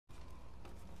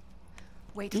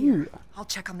Wait here. I'll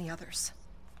check on the others.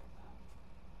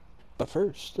 But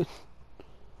first...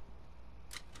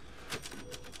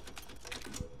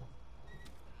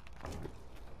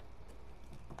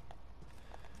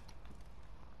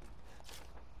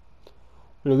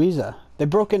 Louisa, they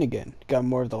broke in again. Got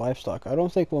more of the livestock. I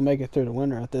don't think we'll make it through the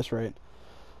winter at this rate.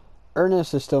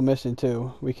 Ernest is still missing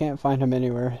too. We can't find him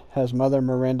anywhere. Has Mother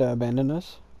Miranda abandoned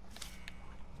us?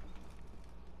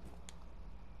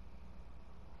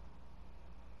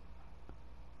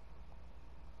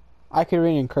 I can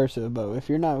read in cursive, but if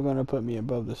you're not going to put me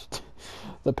above this,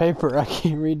 the paper, I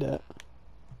can't read that.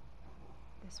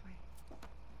 This way.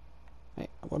 Hey,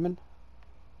 woman.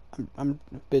 I'm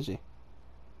busy.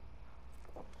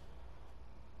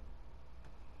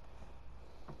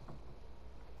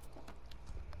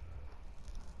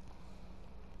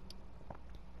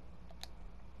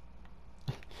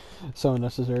 So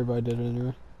unnecessary, but I did it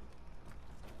anyway.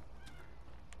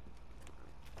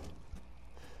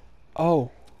 Oh.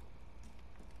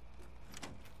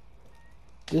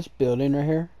 This building right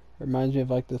here reminds me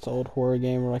of like this old horror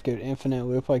game where like an infinite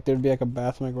loop. Like there'd be like a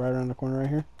bathroom like right around the corner right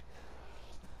here.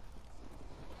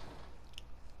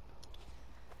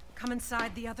 Come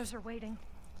inside, the others are waiting.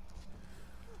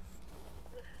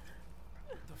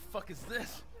 What the fuck is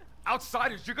this?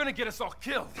 Outsiders, you're gonna get us all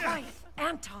killed. Quiet,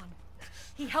 Anton.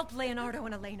 He helped Leonardo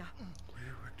and Elena. We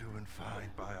were doing fine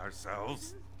by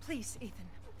ourselves. Please, Ethan,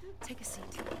 take a seat.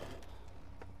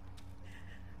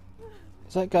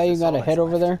 Is that guy you got a head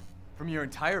over there? From your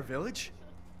entire village?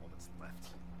 All that's left.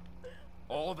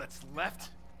 All that's left?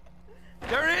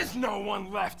 There is no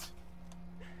one left!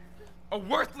 A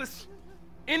worthless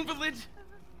invalid?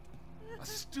 A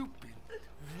stupid,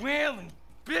 wailing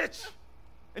bitch!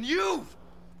 And you!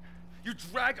 You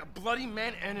drag a bloody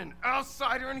man and an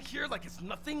outsider in here like it's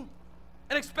nothing?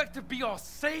 And expect to be all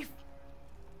safe?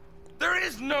 There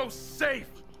is no safe!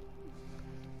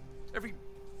 Every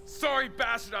sorry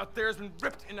bastard out there has been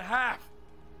ripped in half.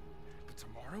 But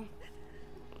tomorrow?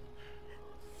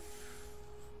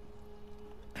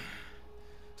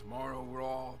 Tomorrow we'll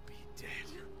all be dead.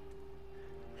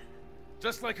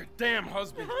 Just like her damn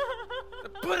husband.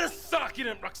 Put a sock in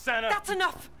it, Roxana! That's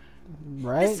enough!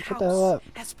 Right? This Shut the hell house up.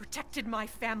 has protected my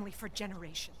family for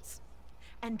generations.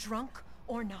 And drunk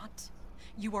or not,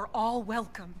 you are all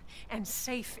welcome and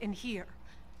safe in here.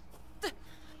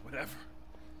 Whatever.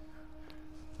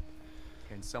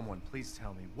 Can someone please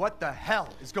tell me what the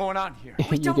hell is going on here?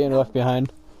 We You're don't getting know. left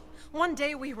behind. One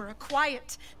day we were a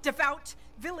quiet, devout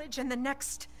village, and the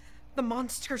next, the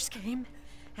monsters came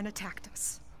and attacked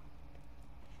us.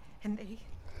 And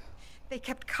they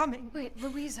kept coming. Wait,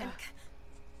 Louisa.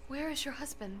 Where is your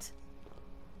husband?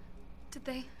 Did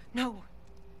they? No.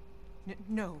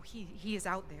 No, he is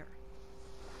out there.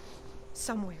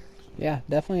 Somewhere. Yeah,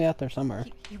 definitely out there somewhere.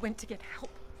 He went to get help.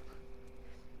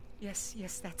 Yes,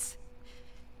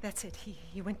 that's it.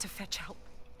 He went to fetch help.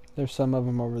 There's some of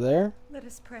them over there, Let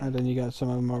us pray and then you got some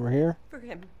of them over here, for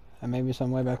him. and maybe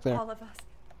some way back there. All of us.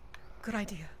 Good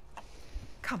idea.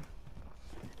 Come.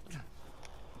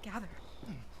 Gather.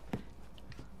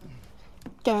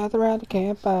 Gather around the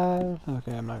campfire.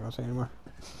 Okay, I'm not gonna say anymore.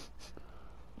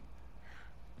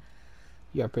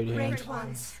 You got pretty hands. Great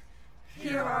ones,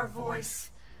 hear our voice.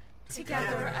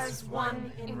 Together as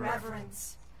one in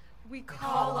reverence, we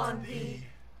call on thee.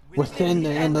 Within the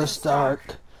endless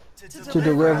dark, to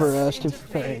deliver us to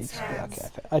fate's. Okay,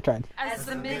 I tried. As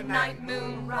the midnight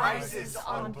moon rises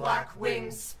on black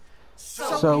wings,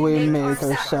 So we make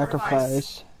our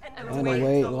sacrifice and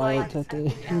await light at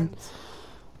the end.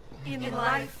 In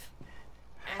life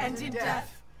and in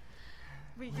death,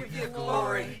 we give you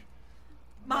glory,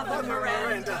 Mother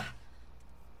Miranda.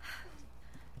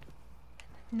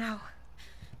 Now,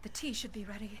 the tea should be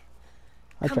ready.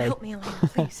 I Come tried. help me, Elena,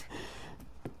 please.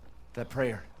 That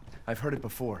prayer. I've heard it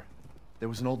before. There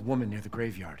was an old woman near the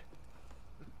graveyard.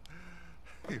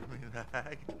 You mean the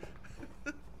hag?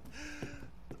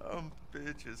 Dumb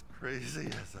bitch is crazy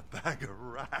as a bag of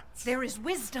rats. There is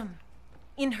wisdom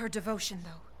in her devotion,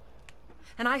 though.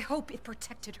 And I hope it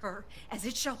protected her as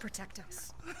it shall protect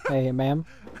us. Hey, ma'am.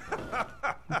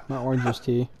 My orange juice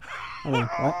tea. I mean,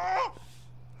 what?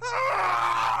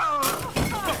 What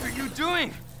the fuck are you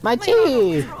doing? My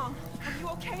tea! What's wrong? Are you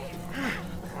okay?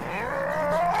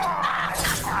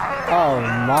 Oh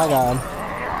my god.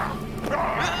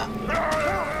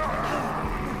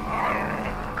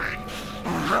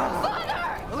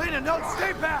 Elena, no,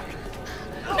 stay back!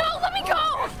 No, let me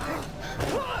go!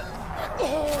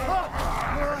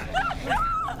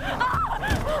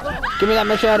 Give me that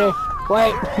machete.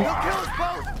 Wait. He'll kill us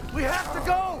both! We have to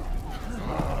go!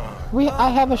 I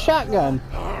have a shotgun.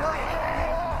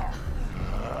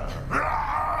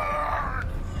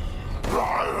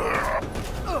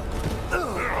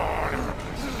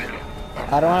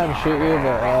 I don't have to shoot you,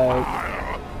 but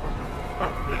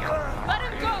Let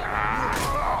him go!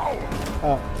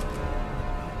 oh.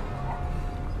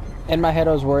 In my head,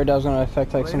 I was worried I was going to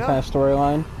affect like some kind of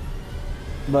storyline,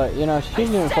 but you know, she's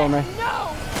doing it for me. No!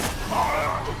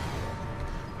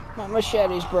 My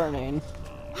machete's burning.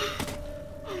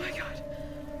 Oh my God.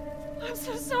 I'm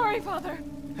so sorry, Father.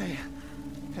 Hey.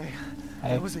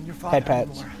 Hey. It wasn't your father Head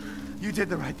pats. anymore. You did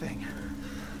the right thing.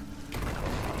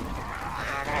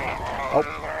 Oh.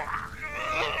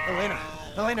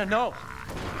 Elena, no.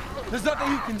 There's nothing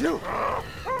you can do.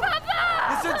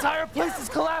 Papa! This entire place is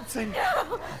collapsing.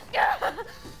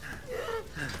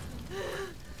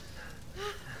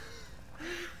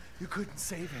 You couldn't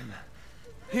save him.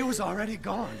 He was already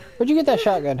gone. Where'd you get that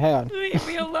shotgun? Hang on. Leave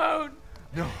me alone.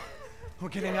 No, we're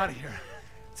getting out of here.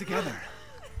 Together.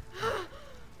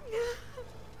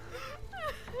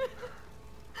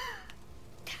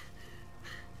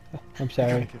 I'm We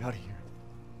sorry. gotta get out of here.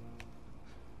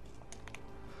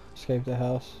 Escape the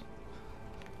house.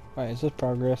 Wait, is this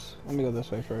progress? Let me go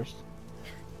this way first.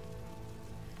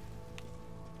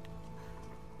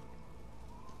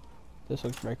 This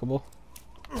looks breakable.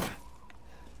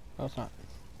 No, it's not.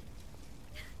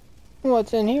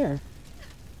 What's in here?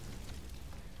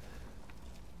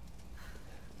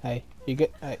 Hey, you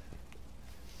get. Hey.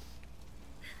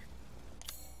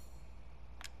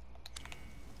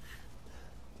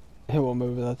 It won't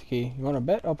move without the key. You want to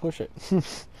bet? I'll push it. Dude,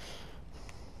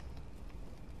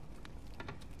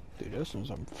 those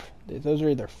ones are, those are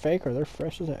either fake or they're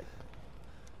fresh as heck.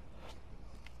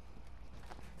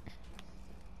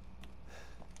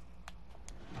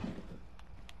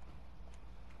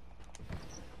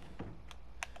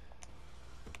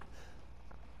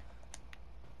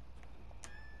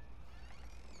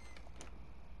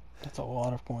 That's a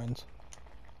lot of coins.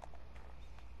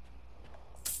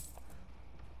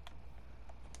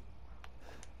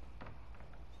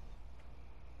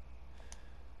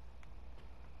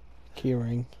 Key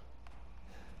ring.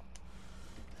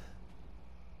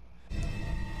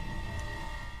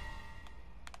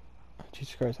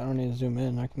 Jesus Christ, I don't need to zoom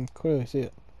in. I can clearly see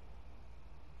it.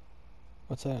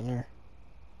 What's that in there?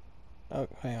 Oh,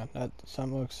 hang on. That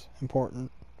something looks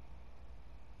important.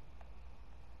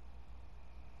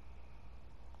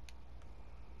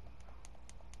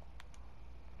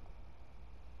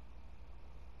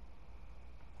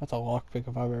 That's a lockpick if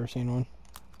I've ever seen one.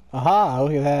 Aha!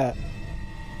 Look at that.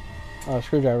 Oh, a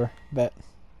screwdriver. Bet.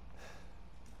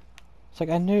 It's like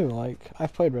I knew. Like,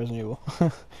 I've played Resident Evil.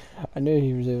 I knew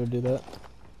he was able to do that.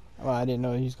 Well, I didn't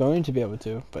know he was going to be able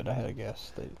to, but I had a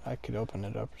guess that I could open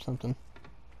it up or something.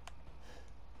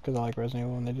 Because I like Resident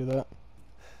Evil when they do that.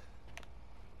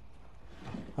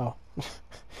 Oh.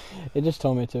 It just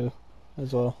told me to,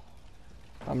 as well.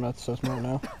 I'm not so smart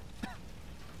now.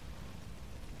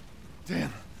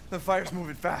 Damn, the fire's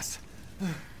moving fast.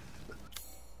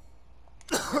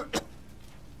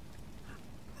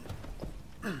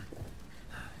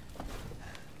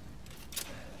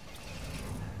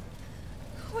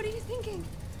 What are you thinking?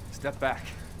 Step back.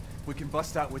 We can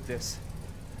bust out with this.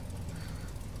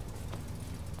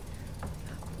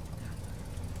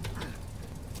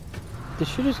 Did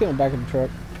she just get in the back of the truck?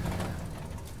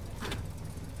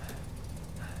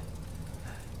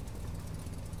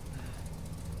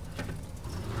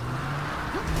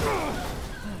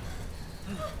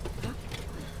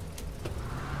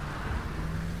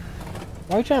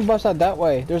 Why are you trying to bust out that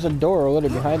way? There's a door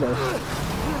literally behind us.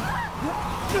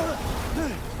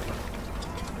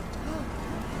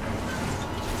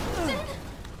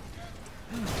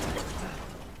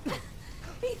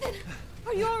 Ethan,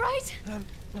 are you alright? I'm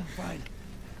fine.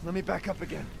 Let me back up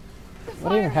again. The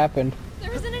What even fire. happened?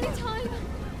 There isn't any time.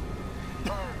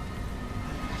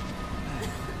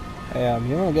 Hey,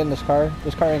 you wanna get in this car?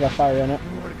 This car ain't got fire in it.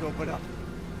 Nowhere to go but up.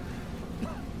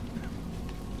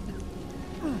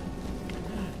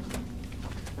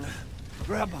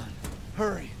 Grab on.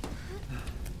 Hurry.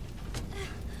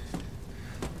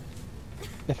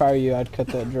 If I were you, I'd cut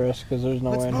that dress, because there's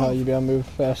no Let's way in hell move. you'd be able to move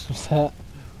fast as that.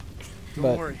 Don't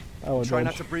But worry. I would Try dodge.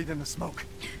 not to breathe in the smoke.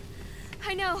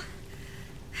 I know.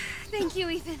 Thank you,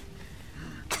 Ethan.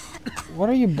 What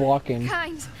are you blocking?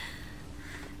 Kind.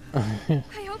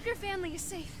 I hope your family is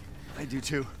safe. I do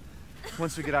too.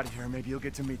 Once we get out of here, maybe you'll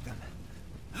get to meet them.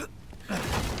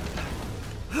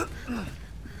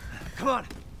 Come on.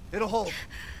 It'll hold.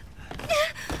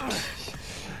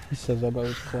 He says that but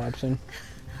it's collapsing.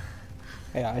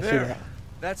 Yeah, I see There. that.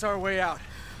 That's our way out.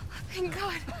 Thank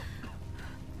God.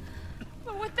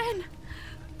 But what then?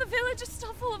 The village is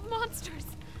still full of monsters.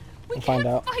 We We'll can't find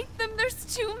out. fight them. There's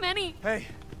too many. Hey,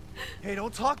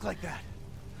 don't talk like that.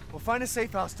 We'll find a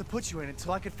safe house to put you in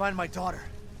until I can find my daughter.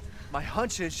 My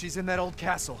hunch is she's in that old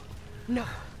castle. No.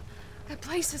 That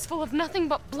place is full of nothing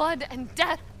but blood and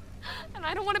death. And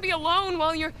I don't want to be alone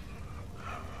while you're...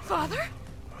 Father?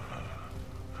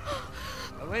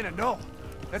 Elena, no.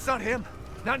 That's not him.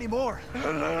 Not anymore. He said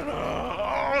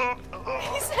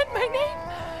my name.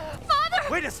 Father!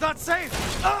 Wait, it's not safe!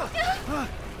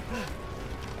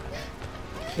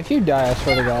 If you die, I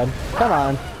swear to God. Come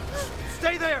on.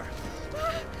 Stay there!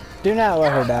 Do not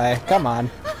let her die. Come on.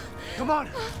 Come on!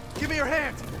 Give me your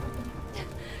hand!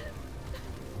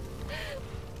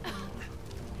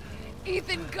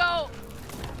 Ethan, go!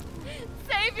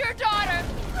 Save your daughter!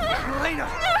 Elena,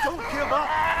 don't give up!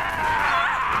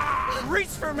 Reach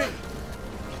for me!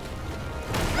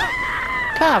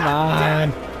 Come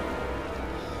on.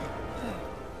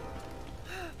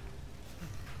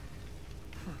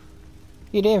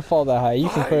 You didn't fall that high. You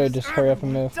can clearly just hurry up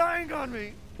and move. Dying on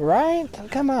me! Right?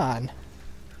 Come on.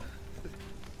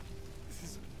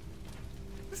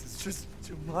 This is just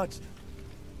too much.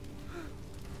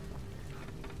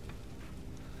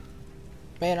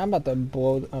 Man, I'm about to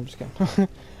blow... I'm just kidding.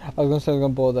 I was gonna say I was gonna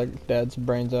blow that dad's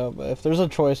brains out, but if there's a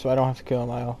choice so I don't have to kill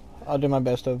him, I'll do my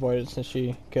best to avoid it since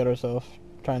she killed herself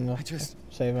trying to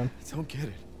save him. I don't get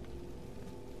it.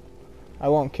 I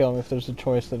won't kill him if there's a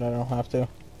choice that I don't have to.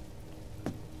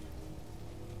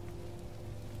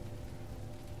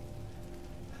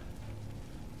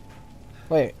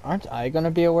 Wait, aren't I gonna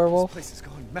be a werewolf? This place is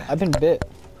going mad. I've been bit.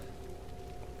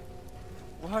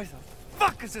 Why the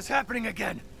fuck is this happening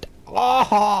again?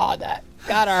 Oh, that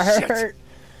gotta hurt.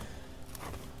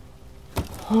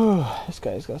 This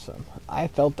guy's got some. I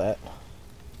felt that.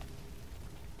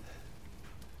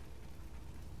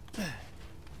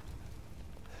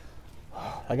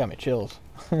 That got me chills.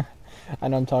 I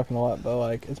know I'm talking a lot, but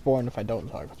like, it's boring if I don't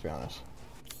talk, let's be honest.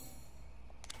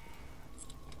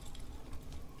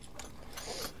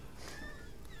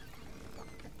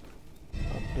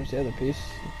 Oh, there's the other piece.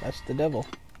 That's the devil.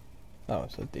 Oh,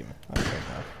 it's a demon. Okay,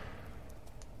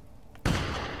 no.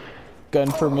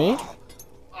 Gun for me?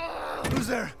 Who's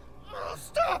there?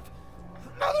 Stop!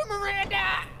 Mother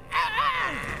Miranda!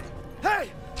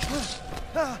 Hey!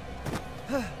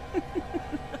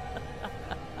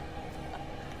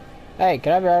 Hey,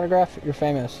 can I have your autograph? You're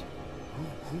famous.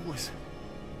 Who was...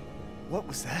 What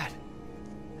was that?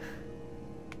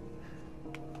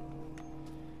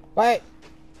 Wait!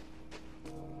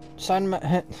 Sign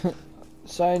my...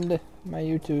 Signed my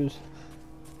U2s.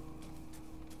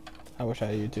 I wish I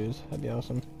had U2s. That'd be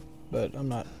awesome. But I'm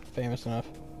not famous enough.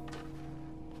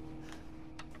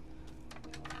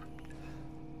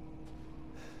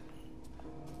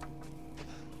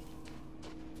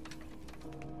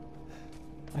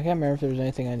 I can't remember if there was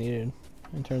anything I needed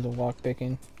in terms of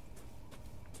lockpicking.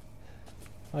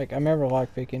 Like, I remember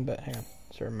lockpicking, but hang on.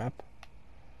 Is there a map?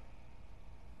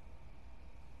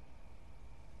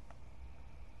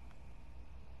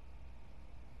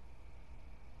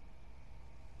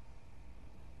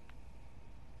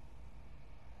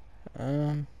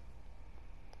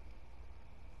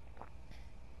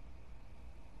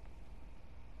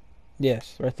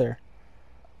 Yes, right there.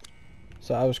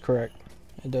 So I was correct.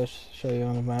 It does show you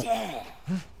on the map.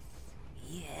 Death.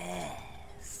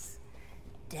 Yes.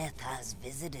 Death has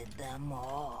visited them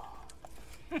all.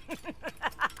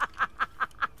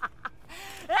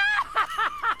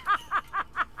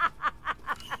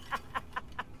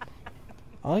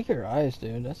 I like your eyes,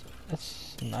 dude.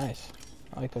 That's nice.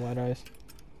 I like the white eyes.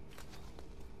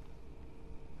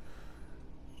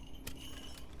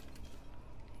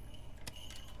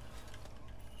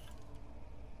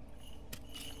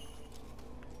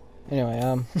 Anyway,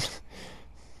 I'm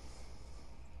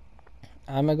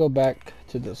gonna go back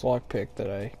to this lockpick that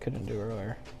I couldn't do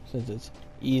earlier, since it's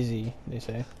easy, they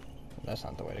say. That's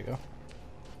not the way to go.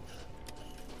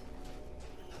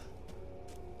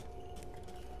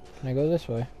 Can I go this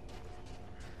way?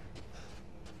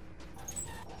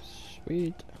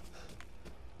 Sweet.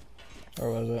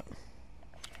 Or was it?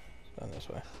 It's done this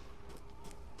way.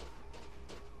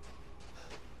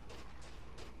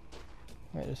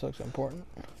 Wait, this looks important.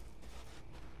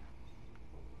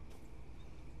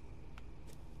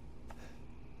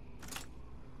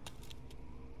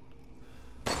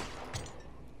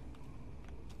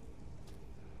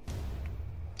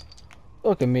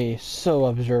 Look at me, so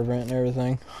observant and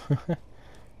everything.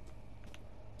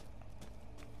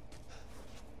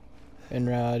 In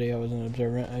reality, I wasn't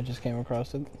observant, I just came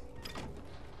across it.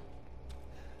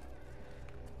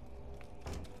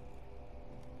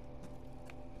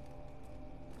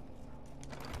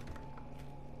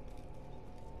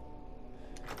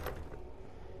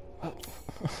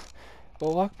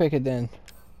 Well, lockpick it then.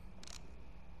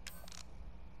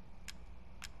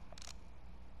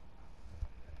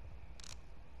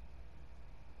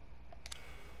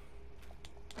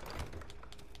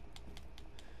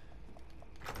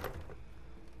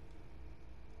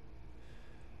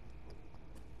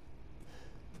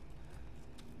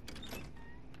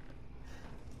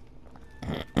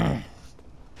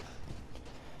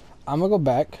 I'm gonna go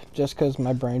back just because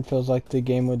my brain feels like the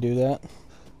game would do that.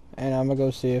 And I'm gonna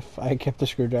go see if I kept the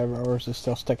screwdriver or is it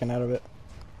still sticking out of it.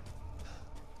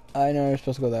 I know you're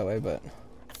supposed to go that way, but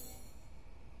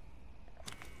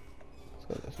let's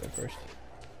go this way first.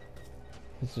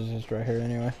 This is just right here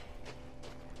anyway.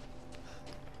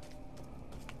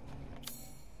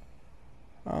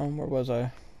 Where was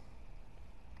I?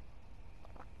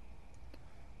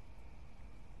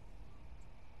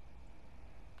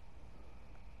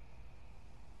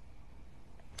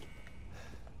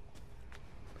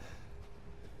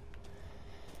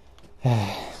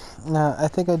 No, I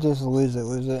think I just lose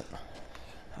it.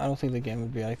 I don't think the game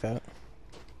would be like that.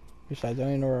 Besides, I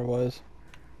don't even know where it was.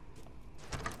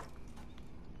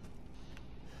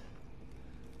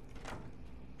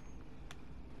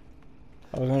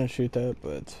 I was gonna shoot that,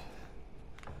 but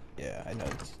yeah, I know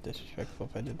it's disrespectful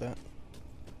if I did that.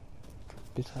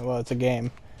 Besides, well, it's a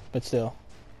game, but still.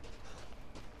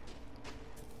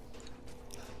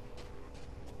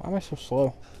 Why am I so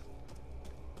slow?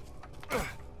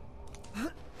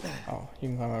 Oh, you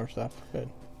can climb over stuff. Good.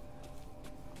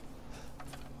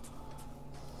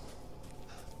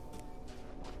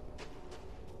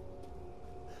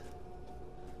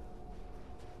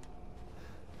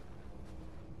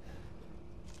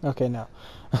 Okay, no.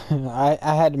 I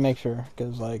had to make sure,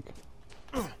 because, like...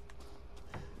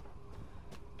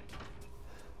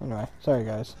 Anyway, sorry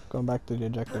guys. Going back to the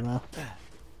objective now.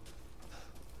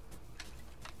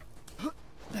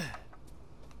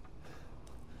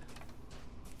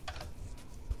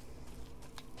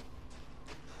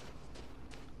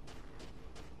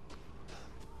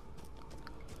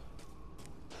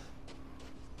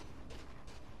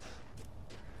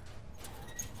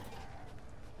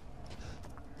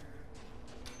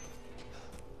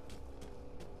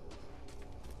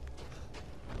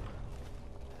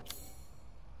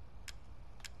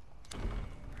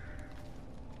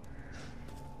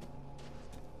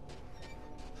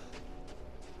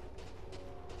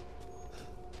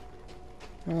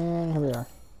 And here we are.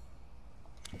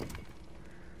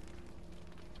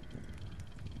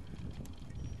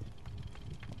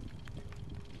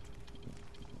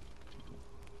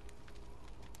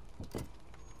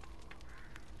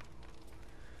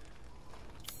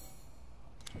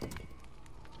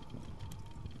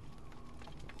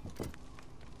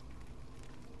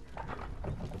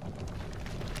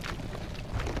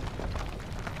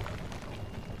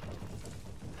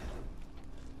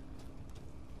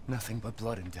 Nothing but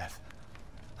blood and death.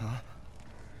 Huh?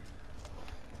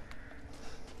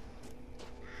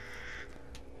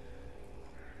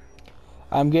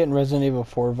 I'm getting Resident Evil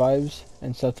 4 vibes,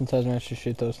 and something tells me I should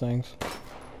shoot those things.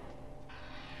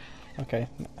 Okay.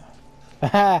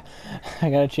 I got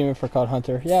an achievement for Cloud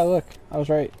Hunter. Yeah, look, I was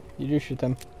right. You do shoot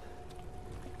them.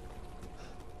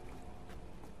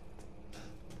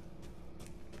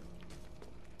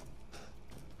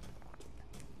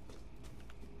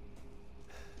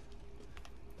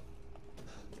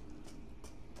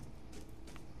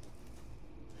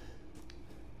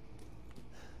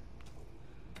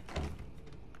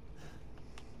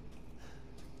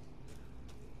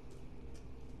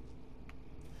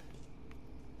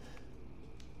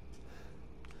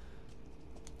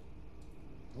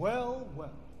 Well,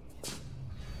 well.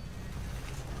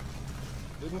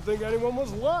 Didn't think anyone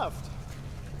was left.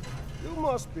 You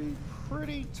must be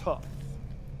pretty tough.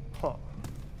 Huh.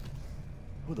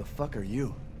 Who the fuck are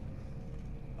you?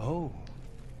 Oh,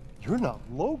 you're not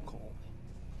local.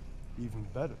 Even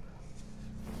better.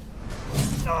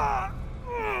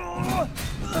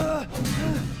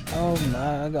 Oh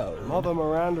my god. Mother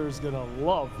Miranda's gonna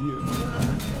love you.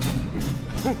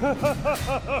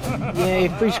 Yay,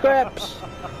 free scraps!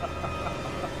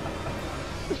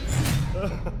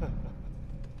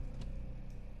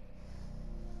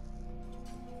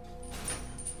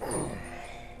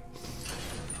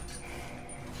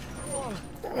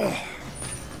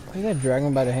 You gotta drag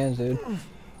him by the hands, dude.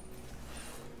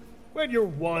 Wait, you're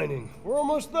whining. We're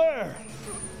almost there.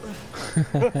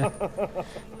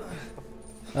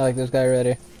 I like this guy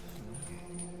already.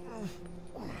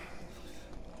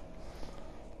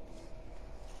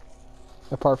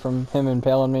 Apart from him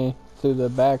impaling me through the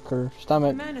back or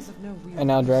stomach, and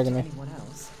now dragging me.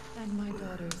 And my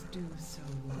daughters do so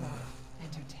love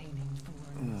entertaining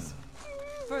foreigners.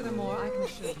 Furthermore, I can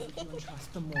assure you if you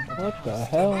entrust the mortal. What the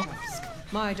hell?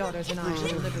 My daughters and I shall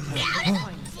deliver to you.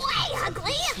 Way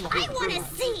ugly! I want to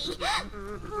see!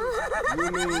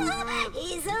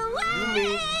 He's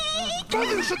away! Told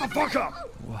you to shut the fuck up!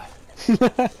 What?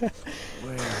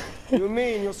 Where? You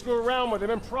mean you'll screw around with him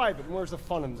in private, and where's the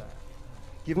fun in that?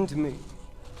 Give him to me,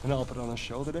 and I'll put on a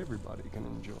show that everybody can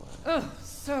enjoy. Ugh,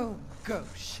 so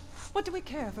gauche. What do we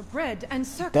care for bread and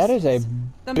circuses? That is a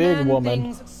the big man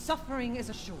woman. thinks suffering is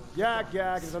assured. Yak,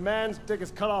 yak, as a man's dick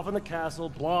is cut off in the castle,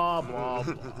 blah, blah,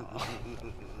 blah.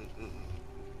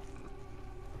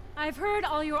 I've heard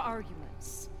all your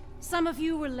arguments. Some of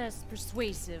you were less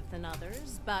persuasive than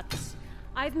others, but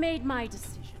I've made my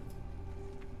decision.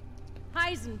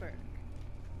 Heisenberg,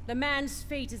 the man's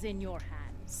fate is in your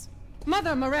hands.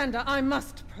 Mother Miranda, I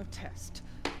must protest.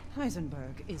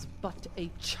 Heisenberg is but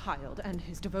a child, and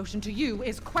his devotion to you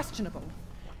is questionable.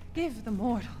 Give the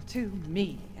mortal to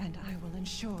me, and I will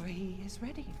ensure he is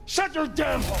ready. Shut your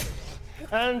damn hole!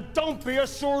 And don't be a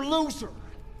sore loser!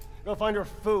 Go find your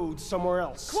food somewhere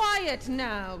else. Quiet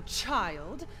now,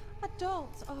 child.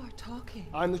 Adults are talking.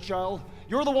 I'm the child.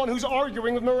 You're the one who's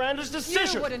arguing with Miranda's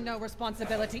decision. You wouldn't know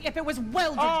responsibility if it was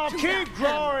welded to keep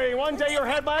growing. One day your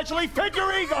head might actually fit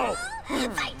your ego.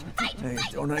 Hey,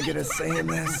 don't I get a say in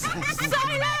this?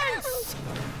 Silence!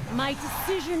 My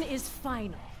decision is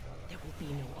final. There will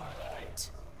be no argument.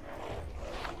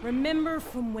 Remember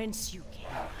from whence you came.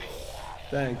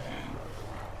 Thank you.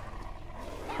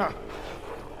 Huh.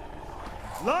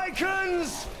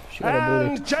 Lycans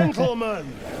and gentlemen,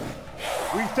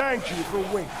 we thank you for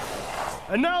waiting.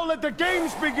 And now let the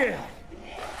games begin.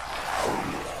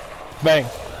 Bang.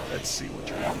 Let's see what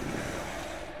you're doing.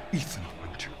 Ethan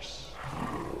Winters.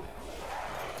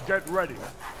 Get ready.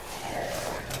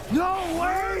 No,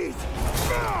 wait!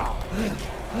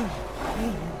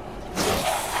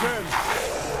 10,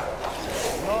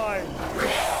 9,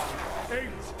 8,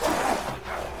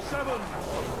 7,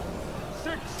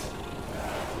 6,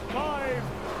 5,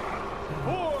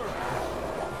 4,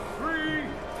 3,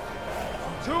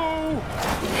 2,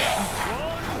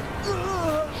 1.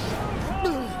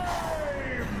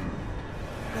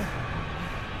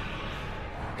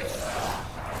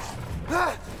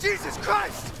 Jesus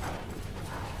Christ!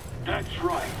 That's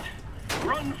right.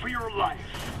 Run for your life.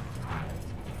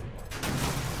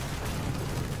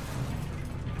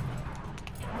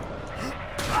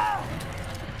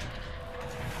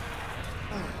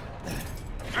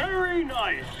 Very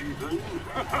nice, Ethan.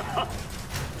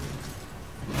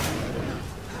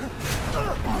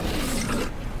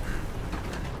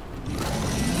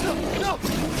 No!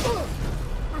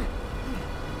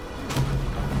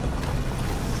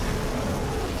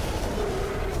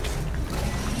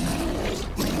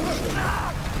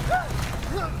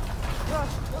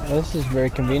 This is very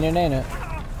convenient, ain't it?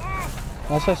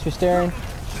 Am I supposed to be staring?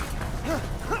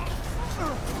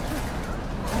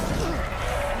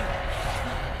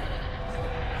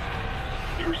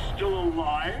 You're still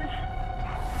alive?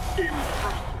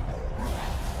 Impressive.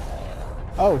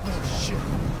 Oh.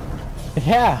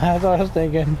 Yeah, that's what I was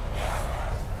thinking.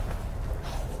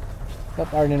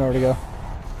 Yep, I already know where to go.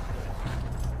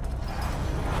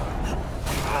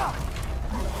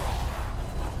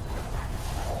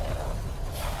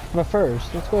 But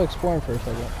first, let's go exploring for a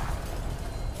second.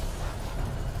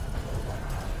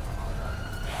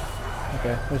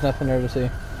 Okay, there's nothing there to see.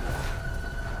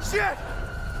 Shit!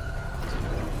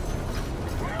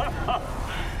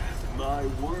 My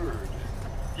word.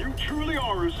 You truly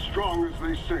are as strong as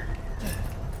they say.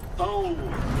 Oh,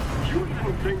 you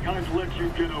didn't think I'd let you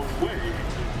get away.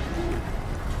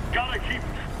 Gotta keep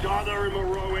Donna and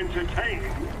Moreau entertained.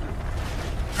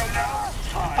 And now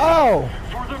it's time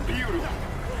for the beautiful.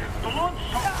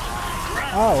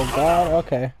 Oh god,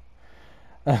 okay.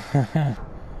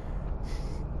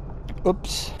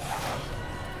 Oops.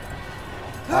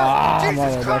 Ah, I'm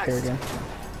all the way back here again.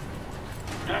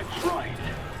 That's right.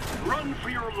 Run for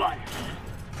your life.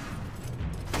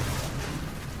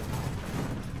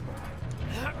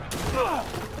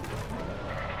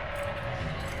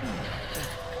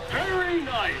 Very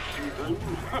nice, Ethan.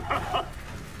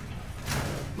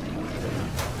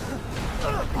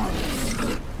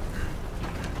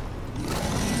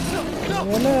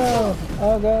 Oh no!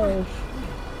 Oh gosh.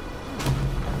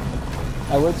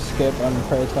 I would skip on the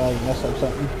prayer till I mess up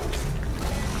something.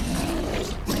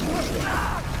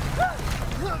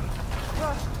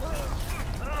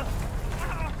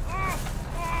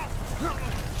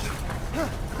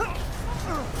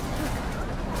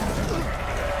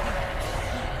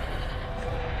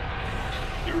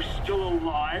 You're still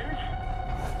alive?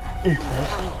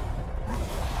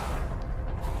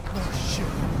 Oh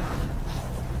shit.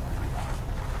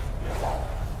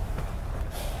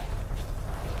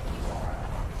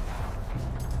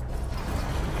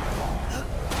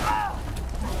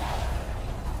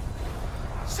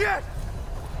 Shit!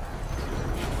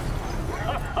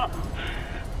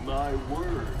 My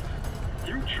word.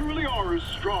 You truly are as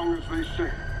strong as they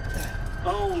say.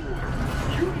 Oh,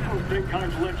 you didn't think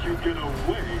I'd let you get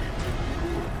away.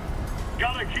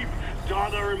 Gotta keep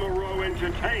Donna Moreau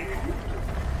entertained.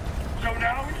 So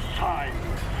now it's time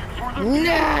for the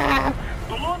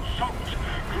blood-soaked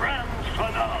grand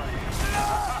finale.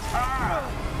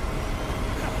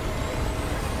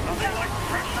 Nothing like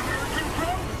fresh American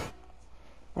film?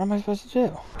 What am I supposed to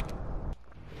do?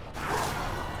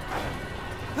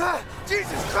 Ah,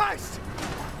 Jesus Christ!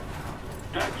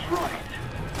 That's right.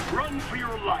 Run for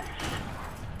your life.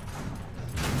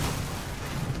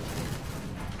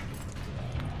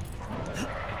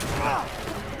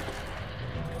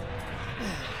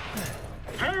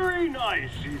 Very nice,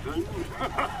 Ethan.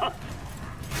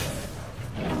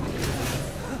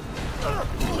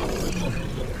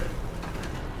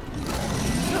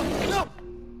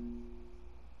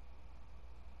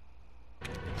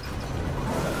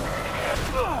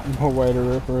 More way to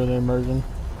rip for the immersion.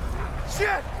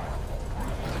 Shit!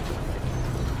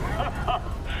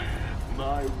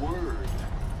 My word.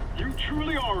 You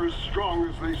truly are as strong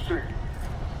as they say.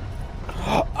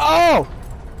 Oh!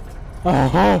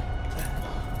 Oh!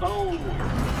 Oh,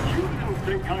 you didn't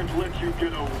think I'd let you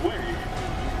get away.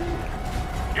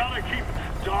 Gotta keep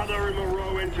Donna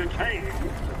Moreau entertained.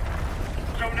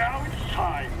 So now it's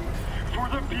time for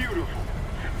the beautiful,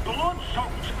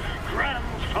 blood-soaked grand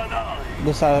finale.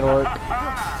 This side would work.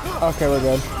 Okay, we're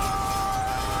good.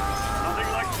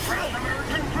 Nothing like fresh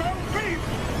American ground beef.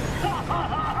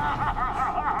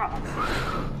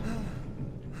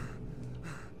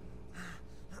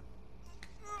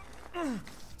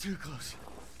 Too close.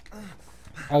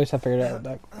 At least I figured it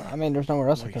out. I mean, there's nowhere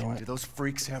else I Wait, could have do went. those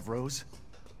freaks have Rose?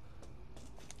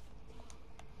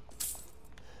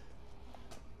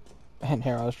 And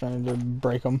here I was trying to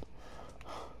break them.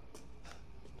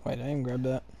 Wait, I didn't grab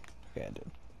that. Okay, I did.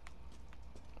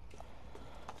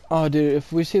 Oh, dude,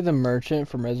 if we see the merchant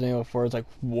from Resident Evil 4, it's like,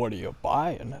 what are you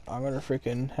buying? I'm gonna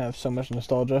freaking have so much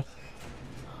nostalgia.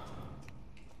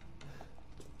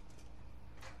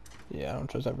 Yeah, I don't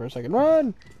trust that for a second.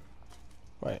 Run!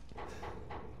 Wait.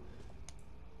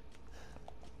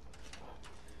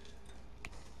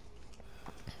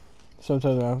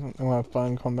 Sometimes I'm gonna have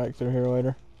fun coming back through here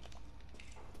later.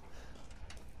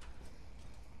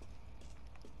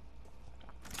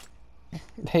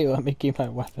 They let me keep my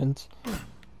weapons. I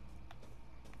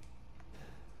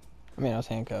mean, I was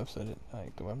handcuffed, so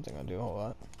like the weapons ain't gonna do a whole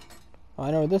lot. Oh,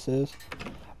 I know what this is.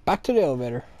 Back to the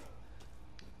elevator.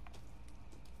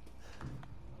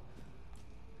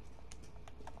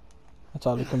 That's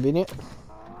oddly convenient.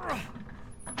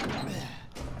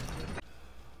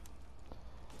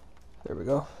 There we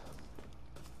go.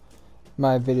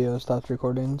 My video stopped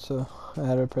recording, so I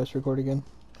had to press record again.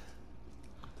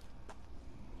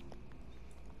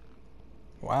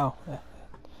 Wow.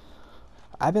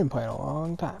 I've been playing a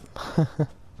long time.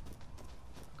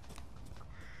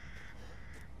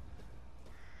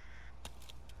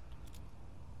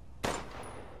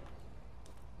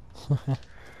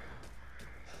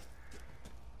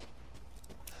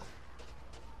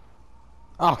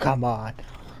 Oh, come on.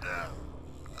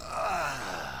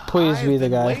 Please be the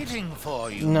guy. Waiting for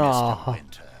you, no. Mr.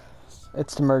 Winters.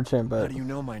 It's the merchant, but... How do you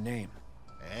know my name?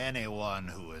 Anyone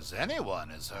who is anyone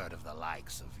has heard of the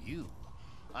likes of you.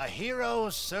 A hero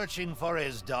searching for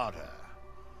his daughter.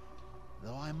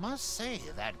 Though I must say,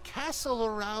 that castle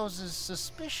arouses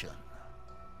suspicion.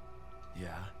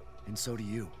 Yeah, and so do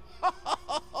you.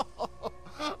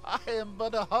 I am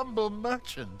but a humble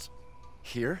merchant.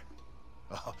 Here?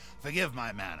 Oh, forgive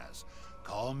my manners.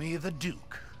 Call me the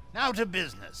Duke. Now to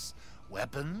business.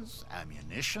 Weapons,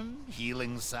 ammunition,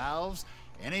 healing salves,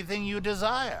 anything you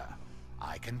desire,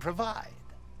 I can provide.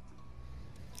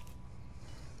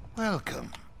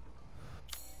 Welcome.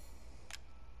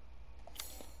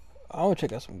 I want to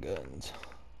check out some guns.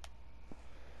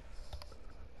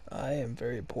 I am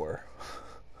very poor.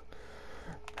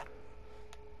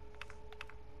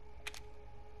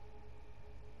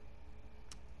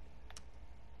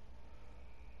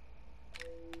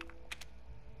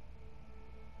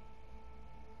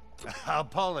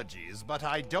 Apologies, but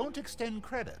I don't extend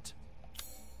credit.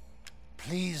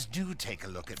 Please do take a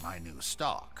look at my new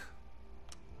stock.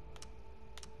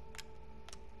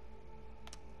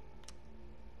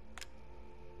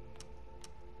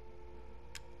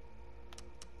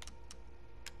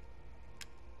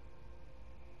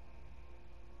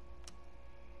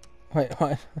 Wait,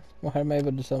 why am I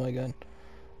able to sell my gun?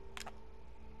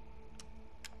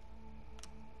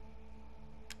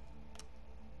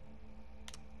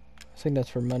 I think that's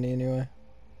for money anyway.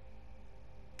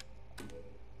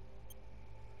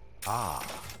 Ah.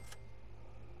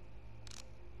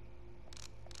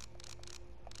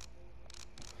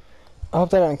 I hope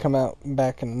that doesn't come out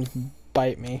back and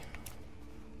bite me.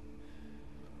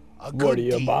 A What good are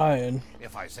you deal, buying?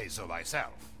 if I say so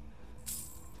myself.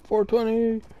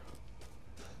 420.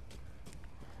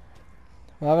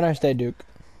 Well, have a nice day, Duke.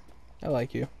 I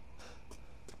like you.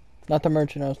 Not the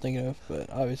merchant I was thinking of, but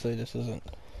obviously this isn't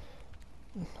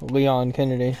Leon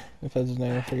Kennedy, if that's his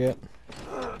name, I forget.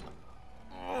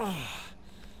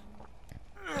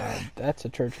 That's a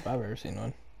church if I've ever seen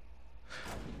one.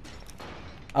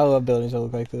 I love buildings that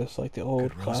look like this, like the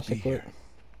old classic look.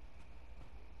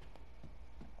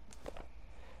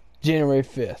 January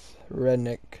 5th,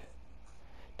 Redneck.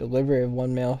 Delivery of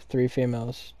 1 male, 3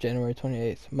 females, January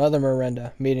 28th. Mother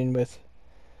Miranda, meeting with...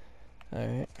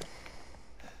 Alright.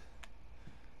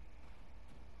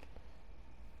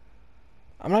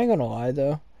 I'm not gonna lie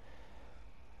though.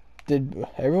 Did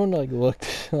everyone like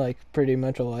looked like pretty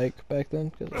much alike back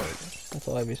then? Because like, that's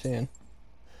all I'd be seeing.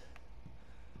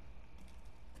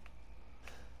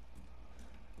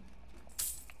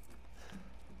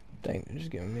 Dang, they're just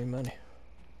giving me money.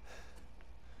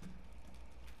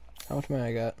 How much money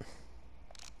I got?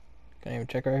 Can I even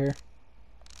check right here?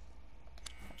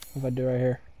 What if I do right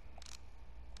here?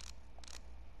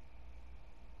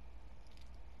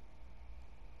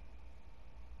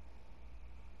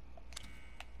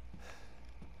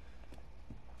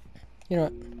 You know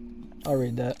what? I'll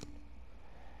read that.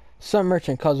 Some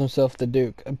merchant calls himself the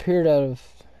Duke. Appeared out of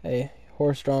a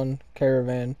horse-drawn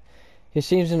caravan. He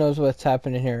seems to know what's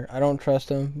happening here. I don't trust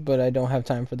him, but I don't have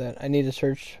time for that. I need to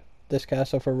search this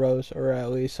castle for Rose, or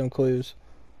at least some clues.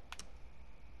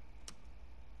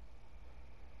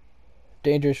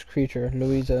 Dangerous creature,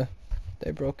 Louisa.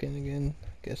 They broke in again.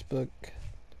 Guest book.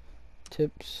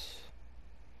 Tips.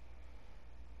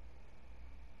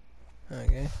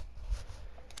 Okay.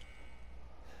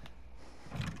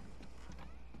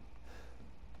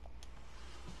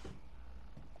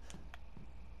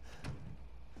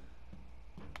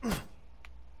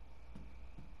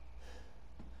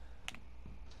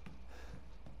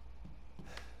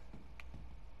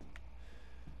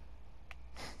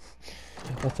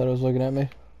 I thought it was looking at me.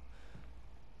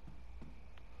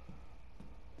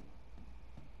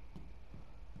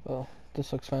 Well,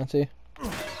 this looks fancy.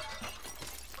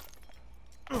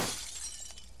 Am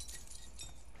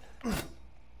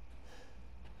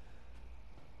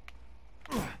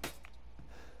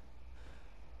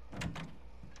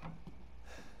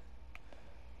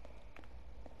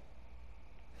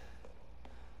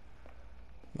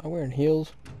I wearing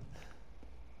heels?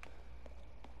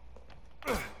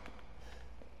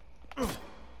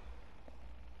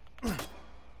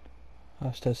 I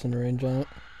was testing the range on it.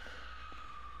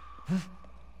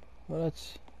 Well,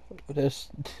 that's this.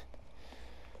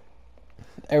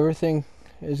 Everything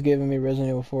is giving me Resident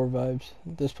Evil 4 vibes.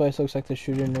 This place looks like the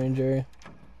shooting range area.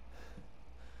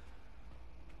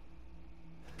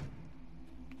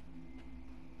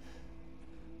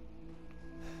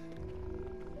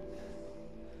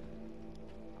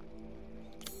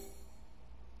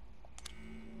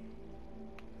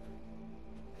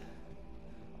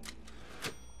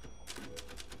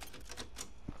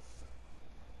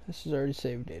 This is already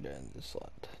saved data in this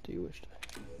slot. Do you wish to?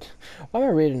 Why am I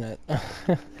reading it?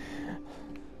 I'm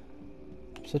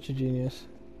such a genius.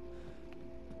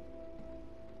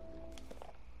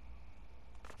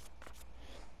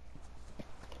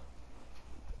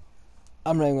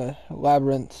 I'm not even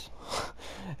Labyrinth.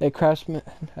 A craftsman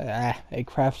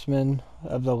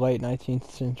of the late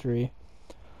 19th century.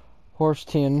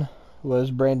 Horstian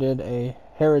was branded a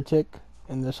heretic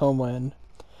in this homeland.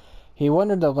 He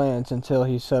wandered the lands until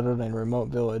he settled in a remote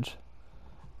village,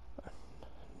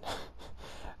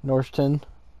 Norton.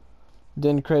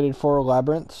 Then created 4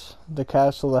 labyrinths: the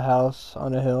castle, the house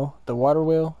on a hill, the water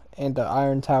wheel, and the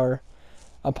iron tower.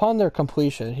 Upon their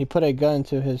completion, he put a gun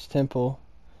to his temple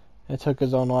and took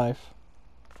his own life.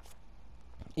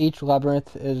 Each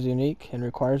labyrinth is unique and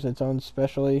requires its own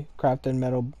specially crafted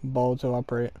metal ball to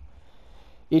operate.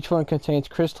 Each one contains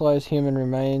crystallized human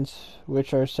remains,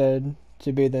 which are said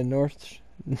to be the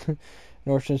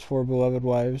Norton's 4 beloved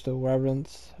wives. The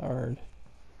labyrinths are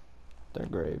their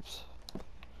graves.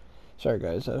 Sorry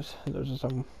guys, those are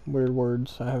some weird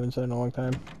words I haven't said in a long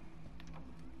time.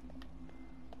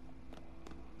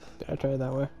 Did I try it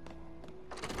that way?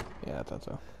 Yeah, I thought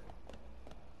so.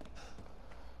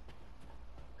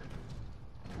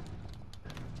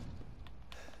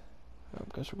 I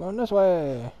guess we're going this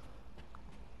way.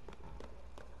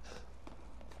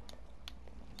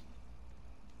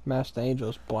 Masked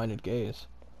Angel's blinded gaze.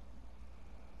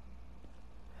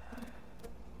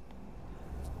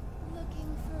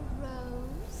 Looking for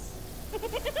Rose?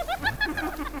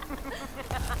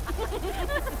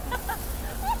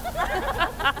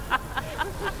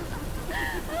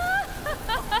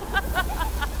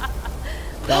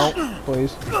 Don't,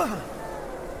 please.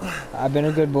 I've been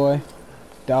a good boy.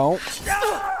 Don't.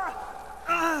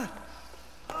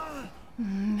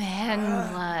 Man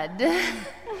blood.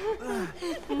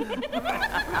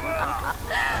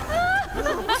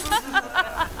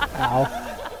 Ow.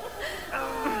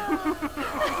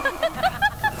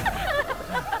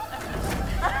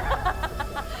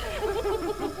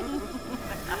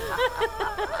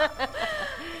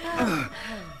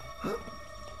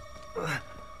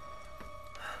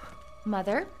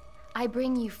 Mother, I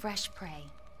bring you fresh prey.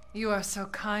 You are so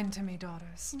kind to me,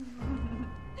 daughters.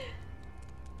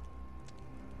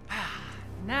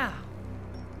 Now,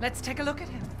 let's take a look at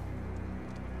him.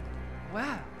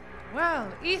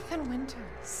 Well, Ethan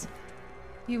Winters.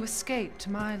 You escaped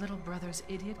my little brother's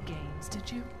idiot games, did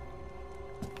you?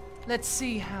 Let's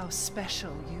see how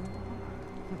special you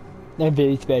are. They're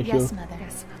very special. Yes, Mother.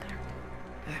 Yes,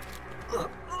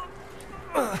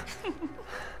 Mother.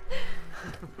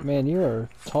 Man, you are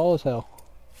tall as hell.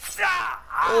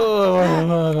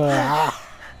 Oh.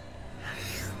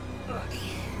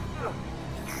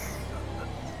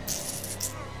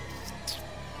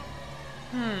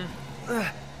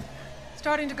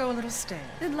 Starting to go a little stale.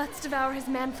 Then let's devour his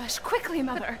man flesh quickly,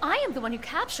 Mother. I am the one who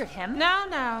captured him.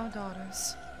 Now,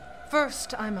 daughters.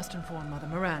 First, I must inform Mother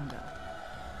Miranda.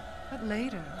 But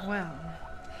later, well,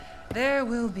 there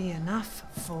will be enough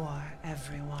for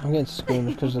everyone. I'm getting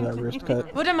squeamish because of that wrist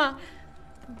cut. Put him up.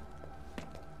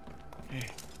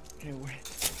 Hey, wait.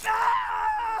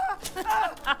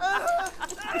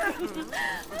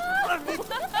 Let me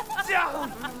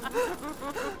down!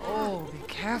 Oh, be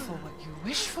careful what you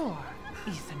wish for,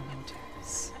 Ethan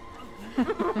Winters.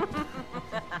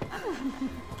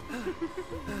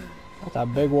 That's a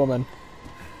big woman.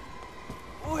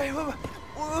 Wait, what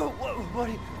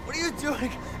are you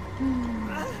doing?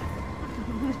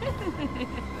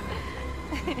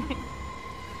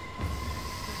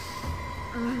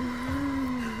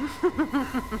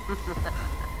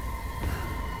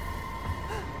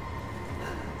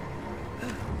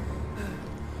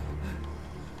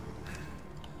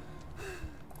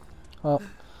 Well,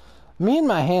 me and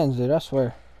my hands, dude, I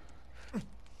swear.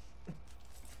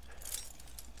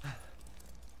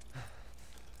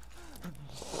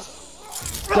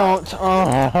 Don't.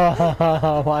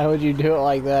 Oh, why would you do it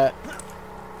like that?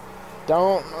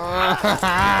 Don't.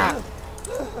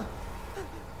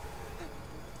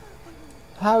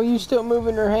 How are you still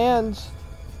moving your hands?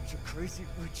 You're crazy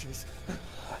witches.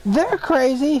 They're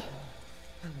crazy.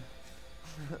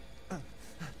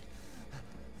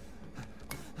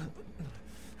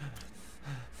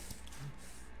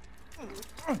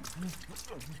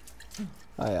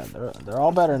 Oh yeah, they're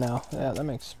all better now. Yeah, that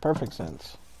makes perfect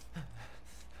sense.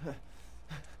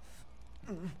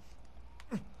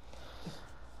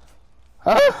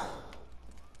 Ah!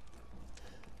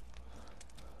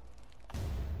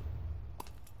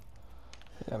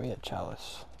 Got me a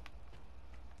chalice.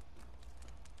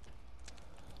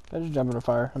 I just jump in the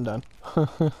fire. I'm done.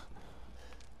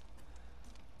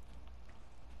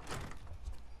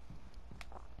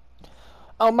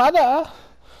 Oh, mother!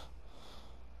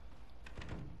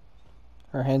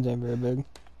 Her hands ain't very big.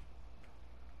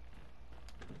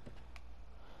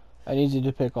 I need you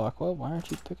to pick lock. Well, why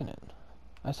aren't you picking it?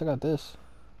 I still got this.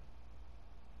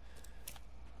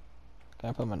 Can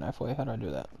I put my knife away? How do I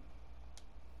do that?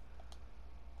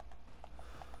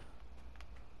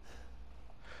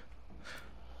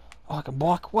 Oh, I can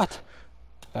block. What?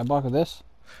 Can I block with this?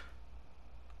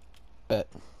 Bet.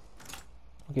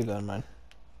 I'll keep that in mind.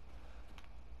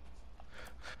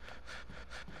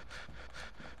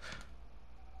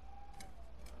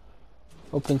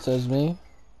 Open sesame.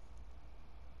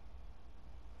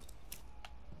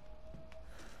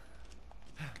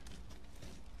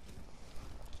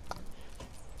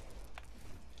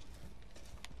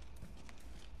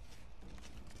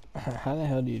 How the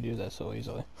hell do you do that so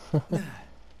easily?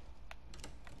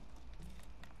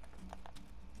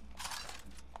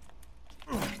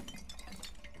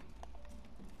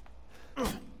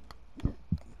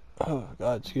 Oh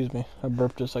god, excuse me. A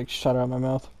burp just like shot out of my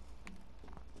mouth.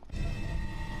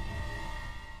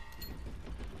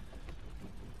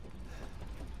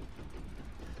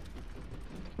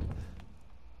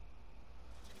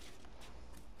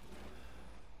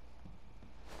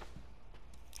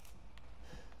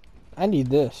 I need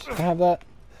this. Can I have that?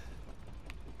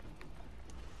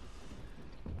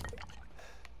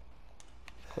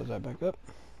 Close that back up.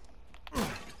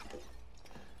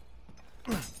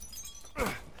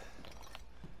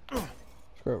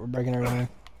 Screw it, we're breaking everything.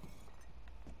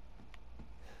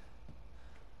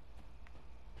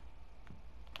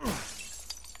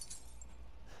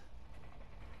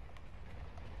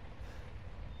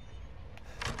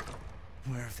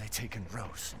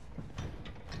 Rose.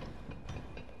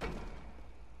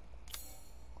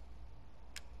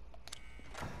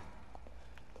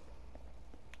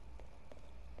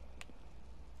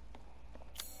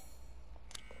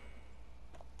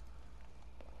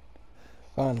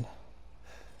 Fun.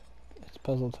 It's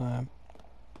puzzle time.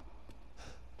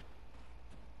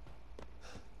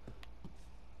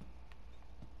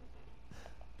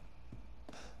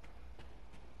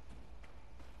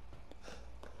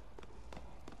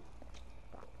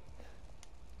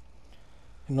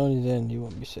 And only then you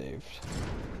won't be saved.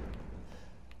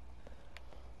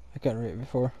 I couldn't read it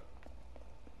before.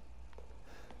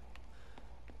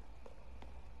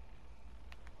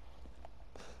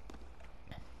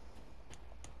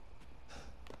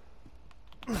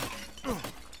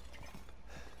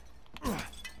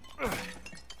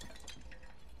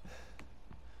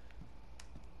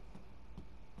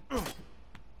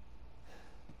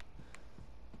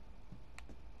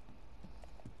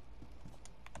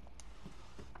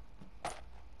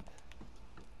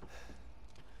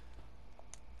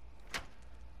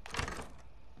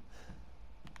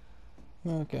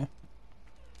 Okay.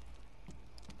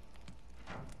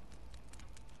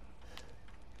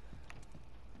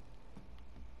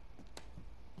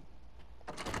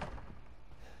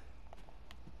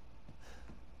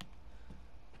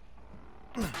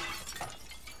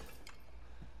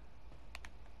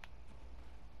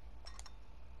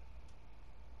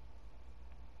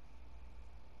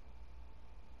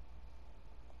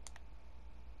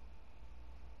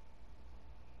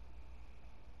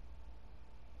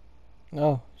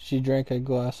 Oh, she drank a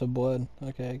glass of blood.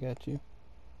 Okay, I got you.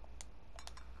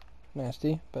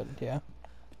 Nasty, but yeah.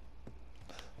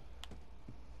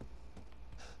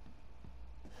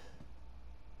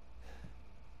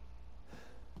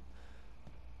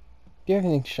 Do you have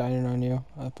anything shining on you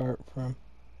apart from...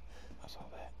 I saw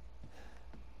that.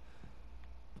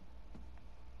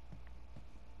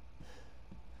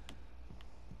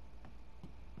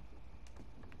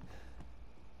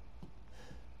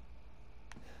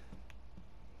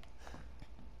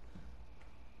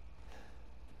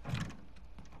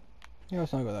 Yeah,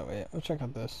 let's not go that way yet. Let's check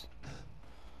out this.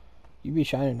 You be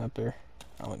shining up there.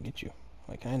 I won't get you.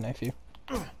 Like, can I knife you?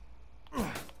 No,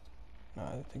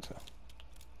 I don't think so.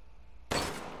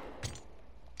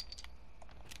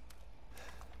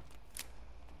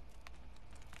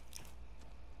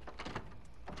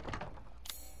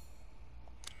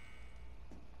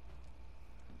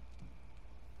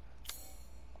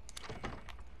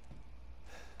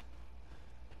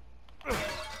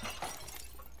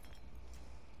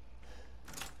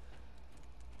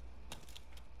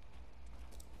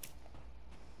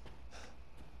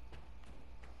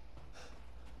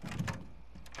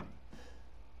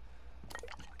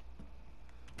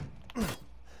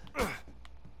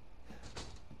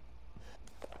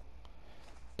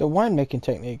 The winemaking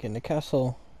technique in the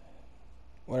castle,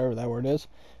 whatever that word is,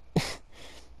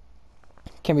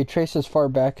 can be traced as far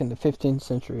back in the 15th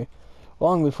century,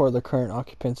 long before the current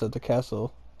occupants of the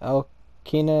castle,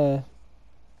 Alcina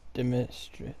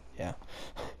Demistri,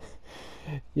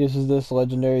 uses this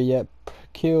legendary yet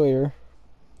peculiar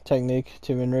technique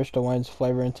to enrich the wine's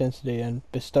flavor intensity and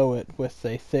bestow it with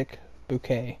a thick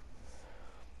bouquet.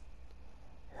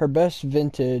 Her best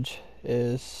vintage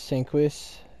is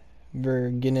Sanquis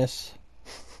Virginis,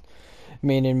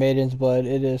 meaning maiden's blood.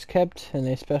 It is kept in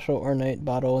a special ornate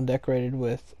bottle and decorated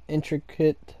with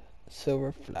intricate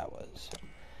silver flowers.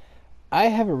 I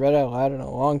haven't read out loud in a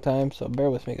long time, so bear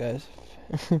with me, guys.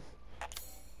 Is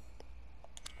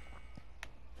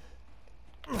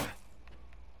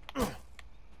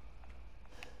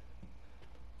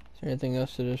there anything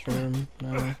else to this room?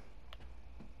 No.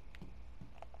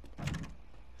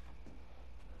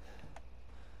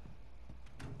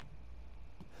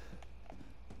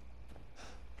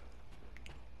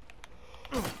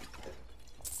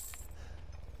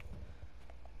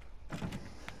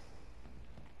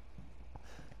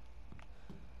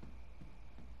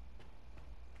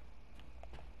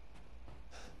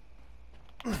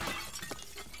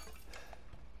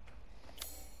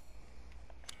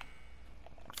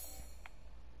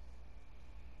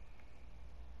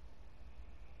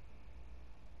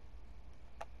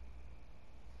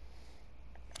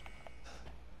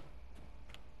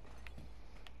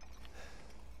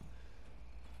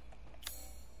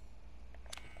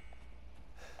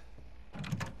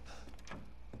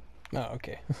 Oh,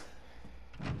 okay.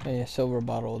 A silver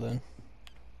bottle then.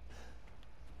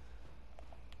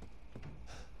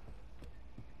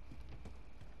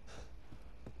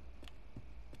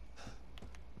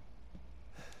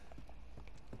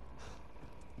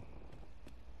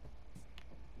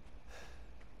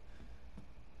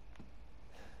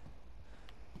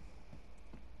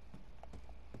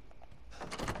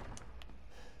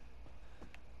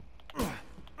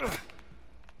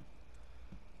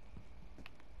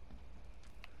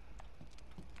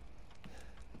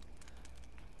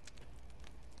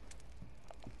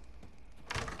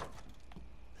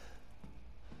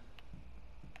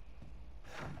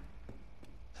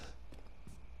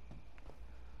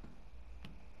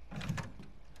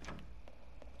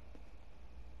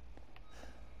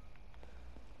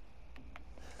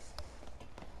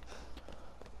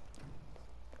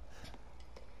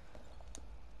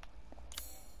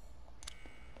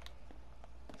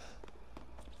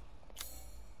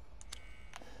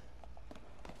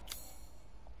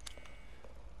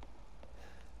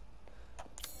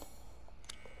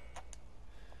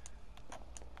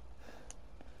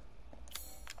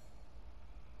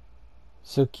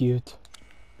 So cute.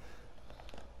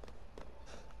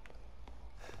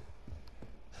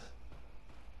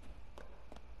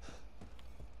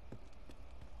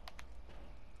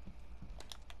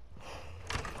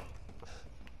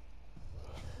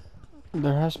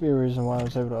 There has to be a reason why I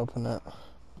was able to open it.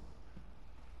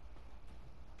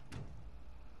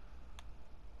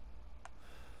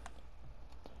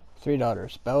 Three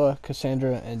daughters, Bella,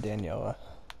 Cassandra, and Daniela.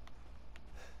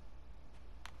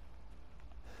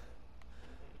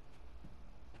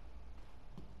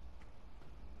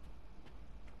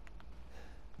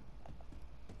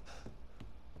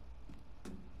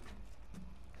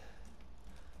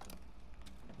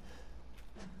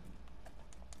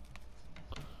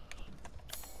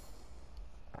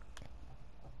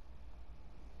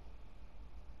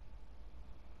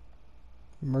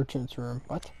 Merchant's room.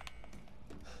 What?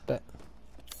 Bet.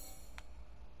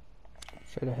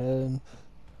 Straight ahead.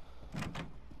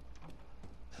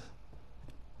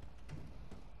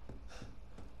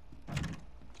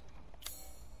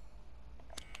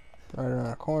 Right around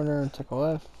the corner, take a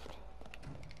left.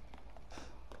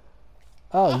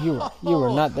 Oh, you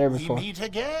were not there before. We meet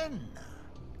again.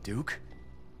 Duke,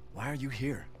 why are you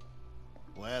here?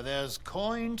 Where there's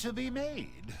coin to be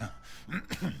made.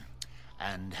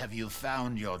 And have you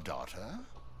found your daughter?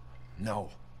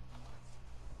 No.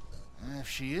 If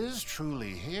she is truly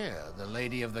here, the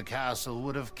lady of the castle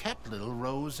would have kept little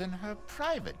Rose in her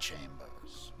private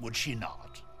chambers, would she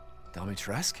not?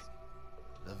 Dimitrescu?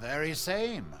 The very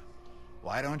same.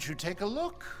 Why don't you take a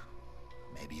look?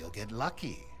 Maybe you'll get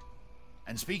lucky.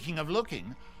 And speaking of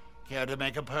looking, care to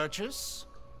make a purchase?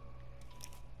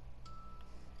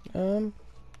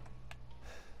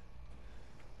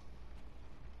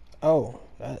 Oh,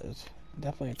 that is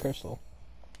definitely a crystal.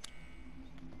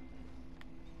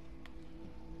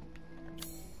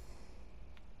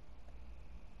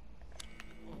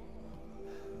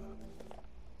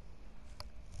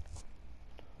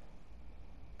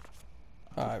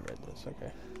 Oh, I read this,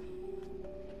 okay.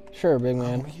 Sure, big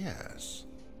man. Oh, yes.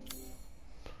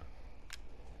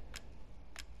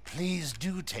 Please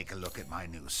do take a look at my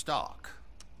new stock.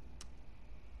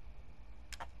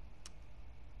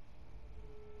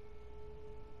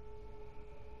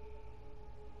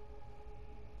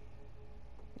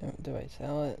 Do I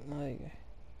sell it? Like,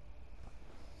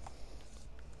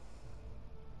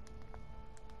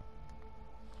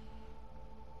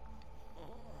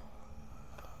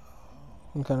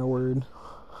 I'm kind of worried.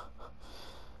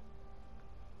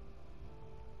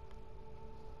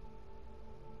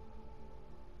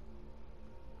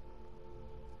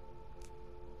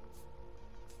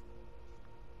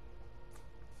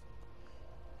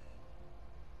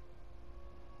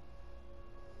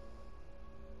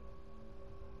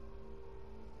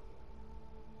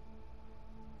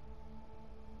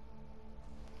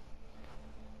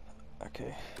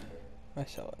 Okay, I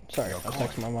sell it. Sorry, I'll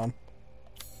text my mom.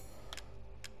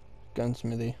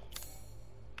 Gunsmithy.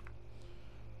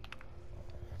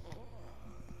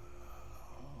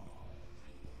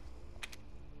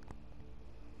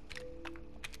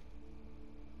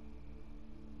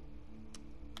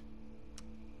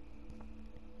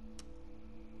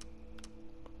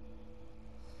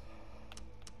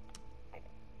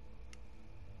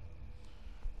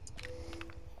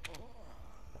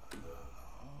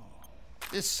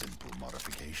 This simple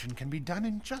modification can be done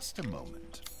in just a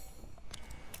moment.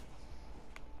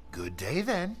 Good day,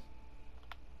 then.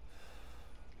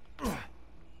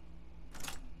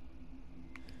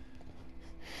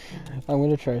 I'm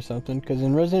gonna try something, because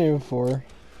in Resident Evil 4,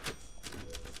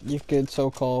 you could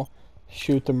so-called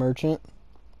shoot the merchant.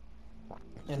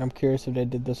 And I'm curious if they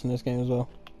did this in this game as well.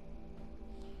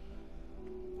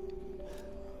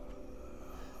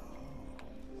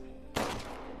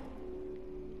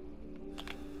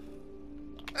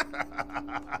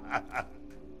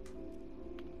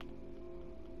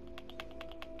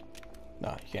 No,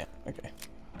 you can't. Okay.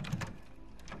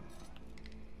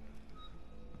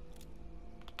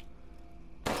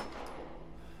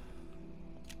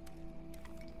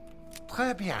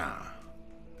 Très bien.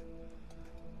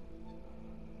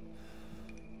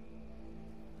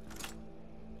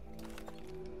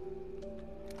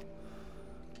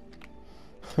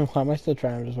 Why am I still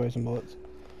trying? I'm just wasting bullets.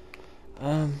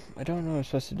 I don't know what I'm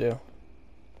supposed to do.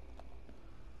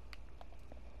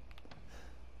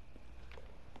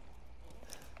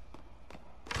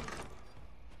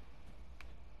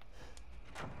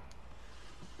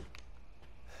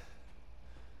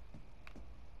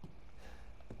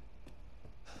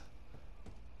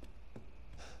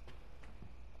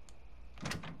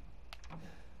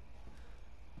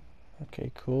 Okay,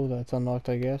 cool. That's unlocked,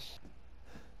 I guess.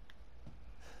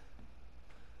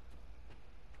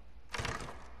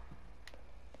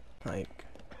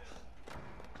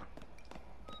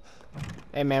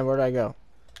 Hey man, where'd I go?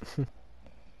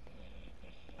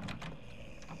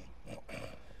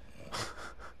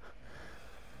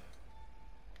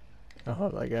 Oh,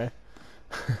 that guy.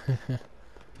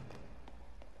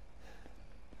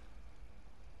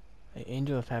 The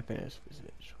angel of happiness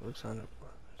visage looks on the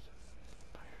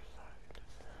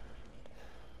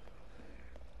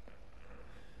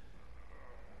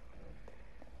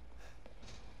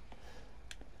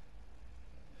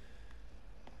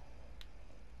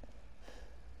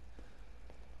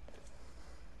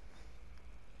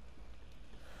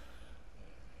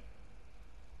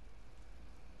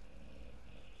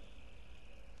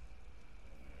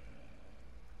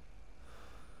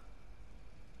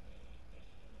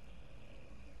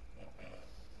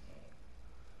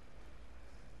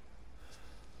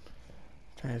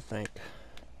trying to think.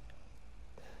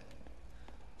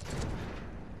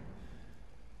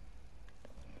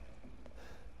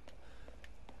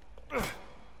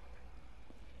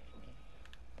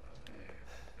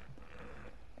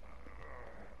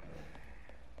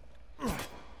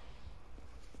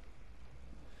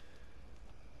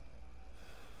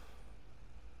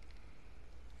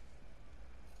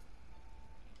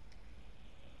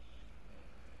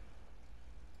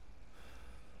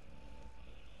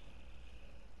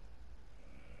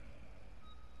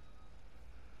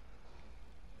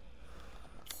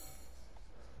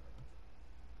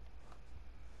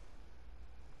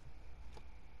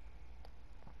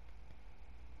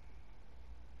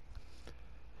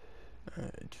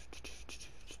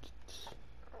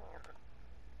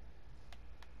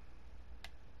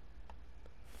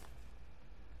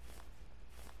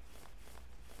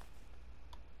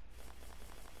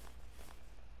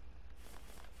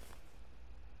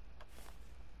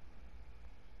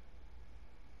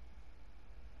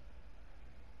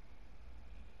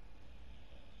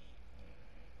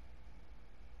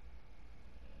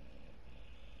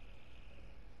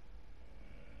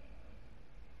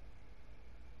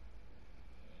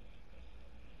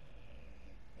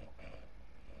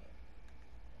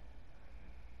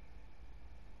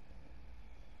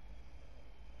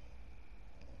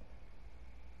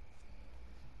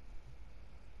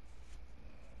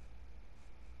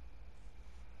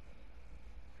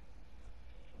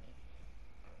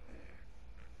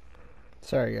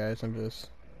 Sorry guys, I'm just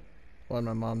letting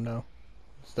my mom know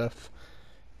stuff.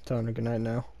 Telling her good night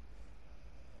now.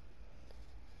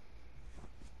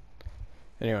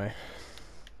 Anyway,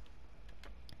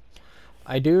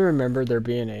 I do remember there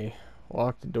being a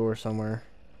locked door somewhere.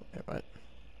 Wait, what?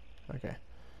 Okay.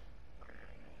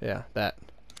 Yeah, that.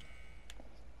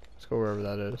 Let's go wherever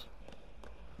that is.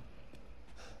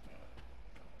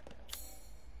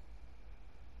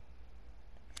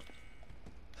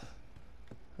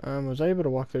 Was I able to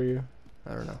walk through you?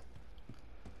 I don't know.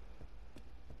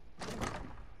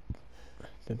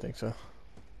 Didn't think so.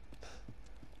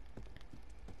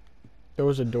 There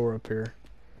was a door up here.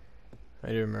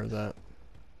 I do remember that.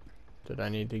 That I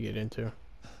need to get into.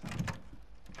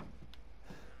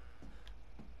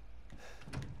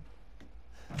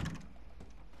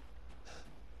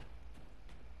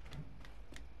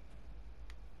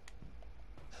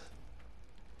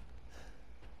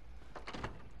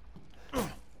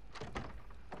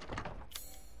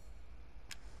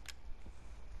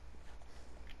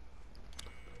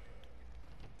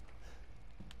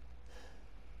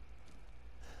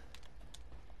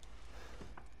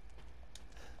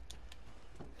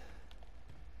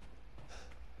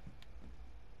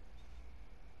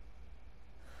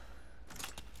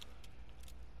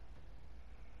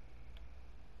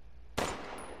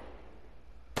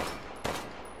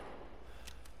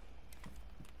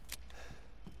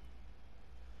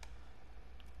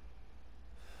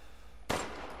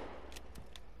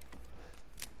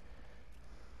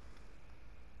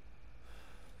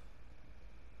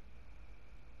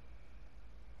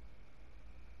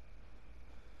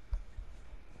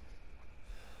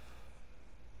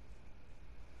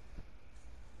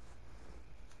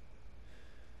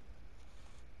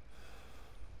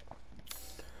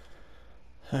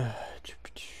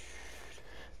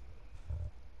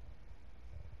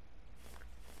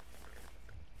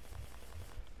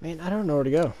 Man, I don't know where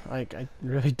to go. Like, I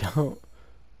really don't.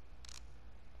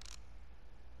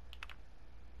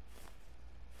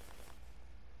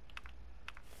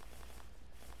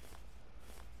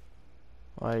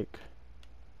 Like,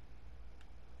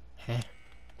 huh?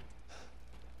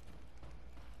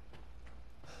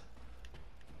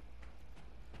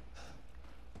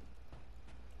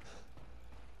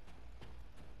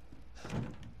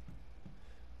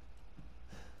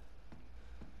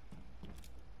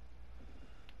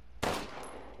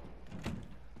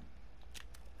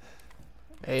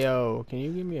 Hey yo, can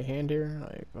you give me a hand here?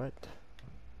 Like, what?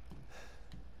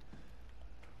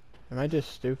 Am I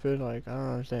just stupid? Like, I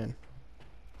don't understand.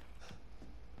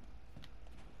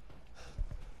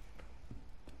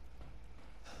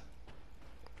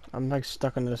 I'm like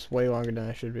stuck in this way longer than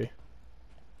I should be.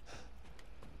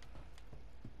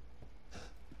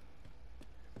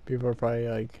 People are probably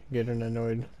like getting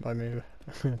annoyed by me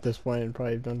at this point and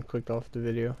probably done clicked off the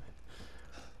video.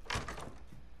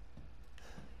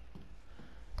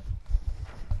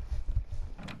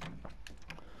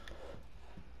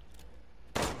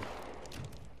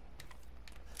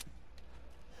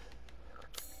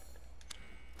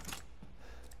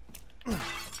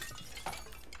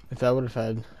 If I would have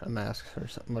had a mask or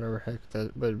something, whatever heck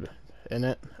that would in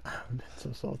it, I would have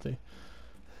been so salty,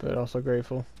 but also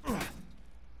grateful.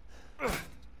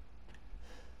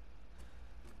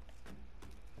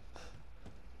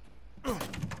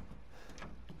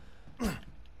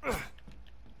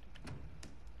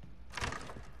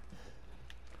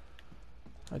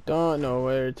 I don't know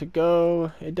where to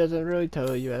go. It doesn't really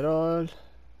tell you at all.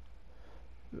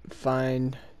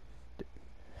 Find.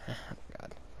 Oh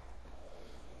God.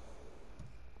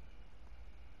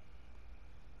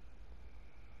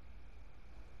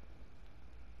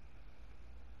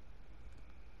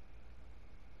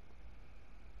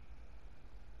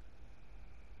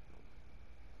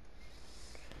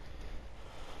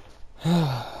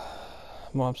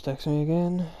 Mom's texting me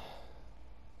again.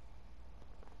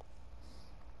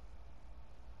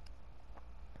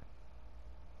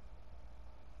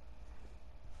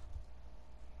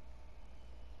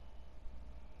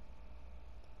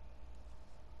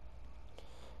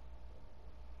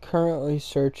 Currently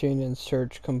searching and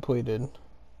search completed.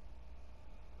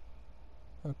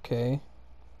 Okay.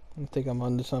 I think I'm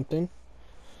onto something.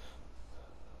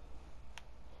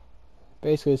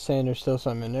 Basically it's saying there's still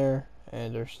something in there,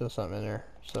 and there's still something in there.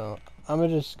 So I'm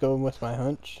gonna just go with my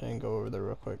hunch and go over there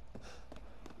real quick.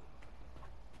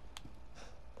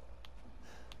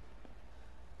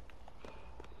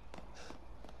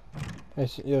 Hey,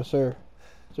 yo sir,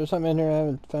 is there something in here I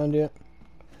haven't found yet?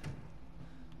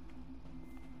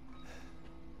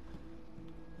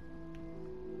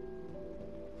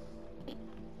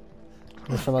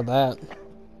 What's about that?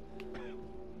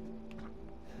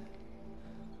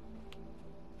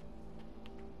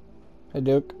 Hey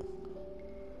Duke,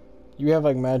 you have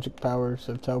like magic powers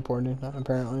of teleporting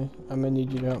apparently. I'm gonna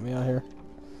need you to help me out here,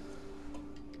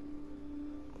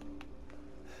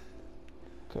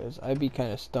 cause I'd be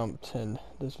kind of stumped and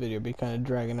this video be kind of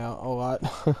dragging out a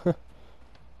lot.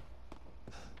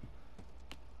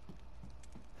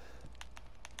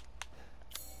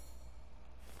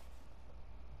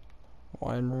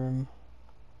 Wine room.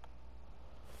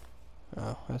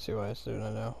 Oh, I see why it's doing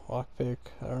that now. Lockpick.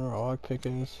 I don't know what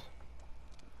lockpick is.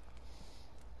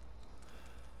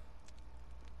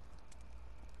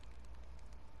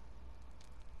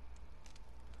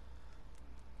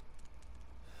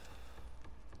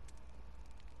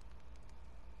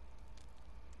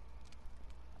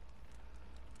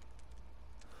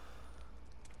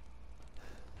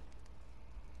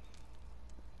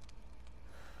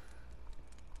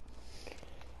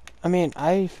 I mean,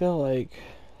 I feel like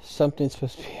something's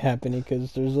supposed to be happening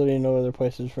because there's literally no other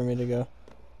places for me to go.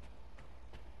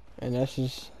 And that's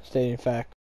just stating fact.